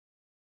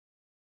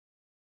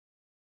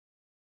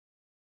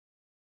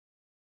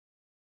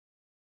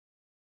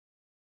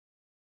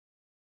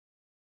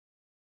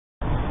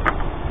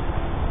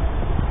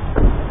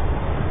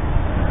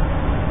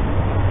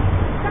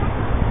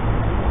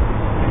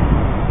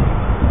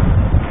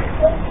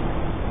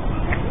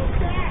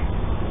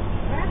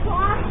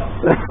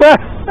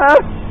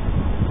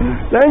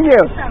Thank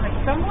you.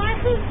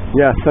 Sunglasses?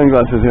 Yeah,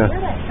 sunglasses, yeah.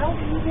 Where the hell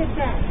did you get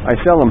that? I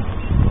sell them.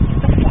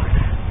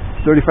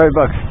 $35.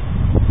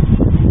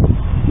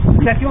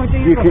 That's the only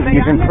thing You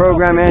can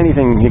program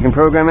anything. You can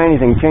program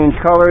anything. Change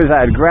colors,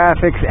 add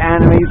graphics,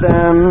 animate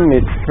them.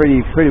 It's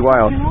pretty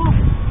wild.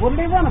 What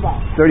do they run about?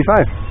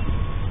 35.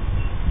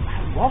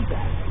 I love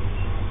that.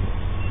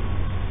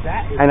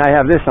 That is. And I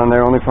have this on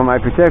there only for my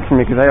protection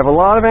because I have a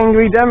lot of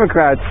angry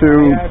Democrats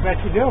who. Yeah, I bet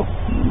you do.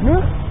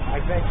 I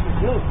bet you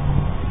do.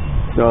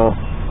 So,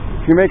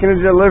 if you're making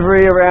a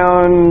delivery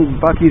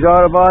around Bucky's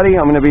Auto Body,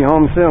 I'm going to be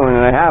home soon,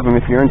 and I have them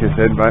if you're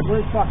interested. But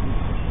Where's Bucky?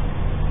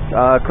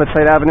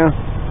 Cliffside Avenue.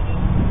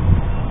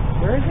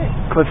 Where is it?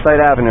 Cliffside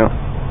Avenue.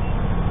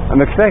 I'm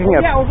expecting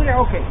a. Yeah, over there.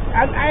 Okay.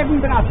 I haven't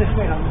been out this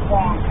way in a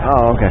long time.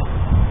 Oh, okay.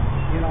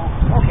 You know.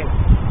 Okay.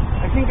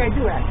 I think I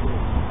do actually.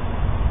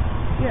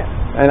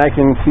 Yeah. And I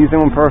can season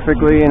them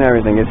perfectly and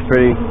everything. It's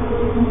pretty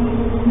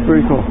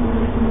cool.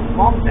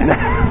 Well,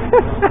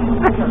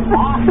 that's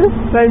awesome.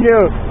 Thank you.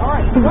 All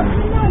right. What's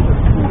your number?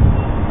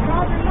 You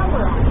have your number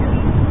on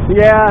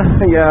here. Yeah.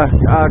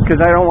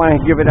 Because I don't want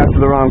to give it out to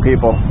the wrong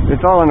people.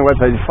 It's all on the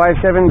website. It's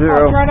 570. Oh,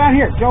 it's right on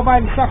here. Yeah.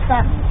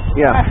 JoeBidenSucks.com.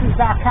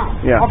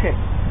 Yeah. Okay.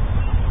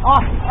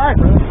 Awesome. All right,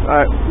 brother. All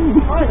right.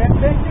 All right, man.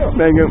 Thank you.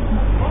 Thank you.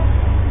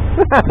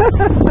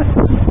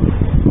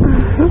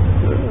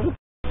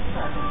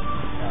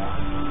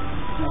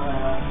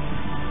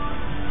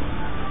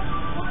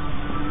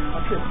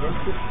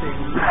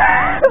 Interesting.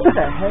 What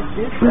the heck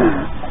is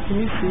that? Can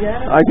you see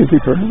that? I can see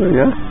perfectly,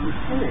 yeah.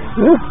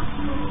 Yeah.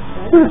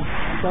 That is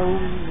so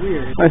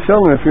weird. I sell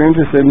them if you're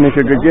interested. Make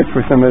a good gift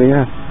for somebody,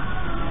 yeah.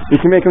 You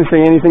can make them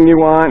say anything you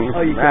want.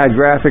 Oh, you add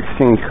graphics,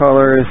 change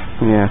colors.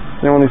 Yeah.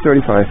 They're only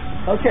 35.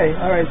 Okay,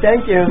 all right.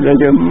 Thank you. Thank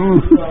you.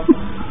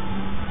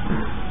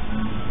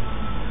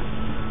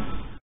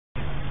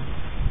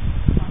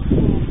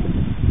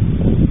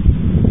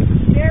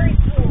 Very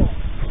cool.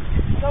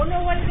 Don't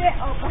know what it is.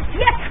 Oh,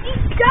 yes, he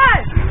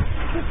does.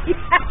 Yes.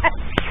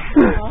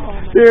 Oh,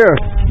 Here.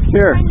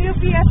 my new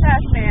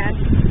BFF, man.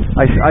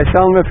 I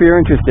sell them if you're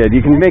interested.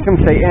 You can make them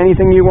say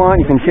anything you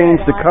want. You can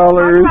change the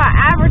colors. Talk about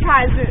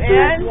advertisement,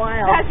 man.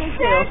 That's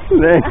it.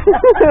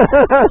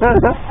 I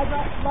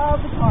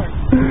love the card.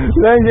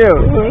 Thank you.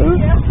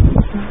 Thank you.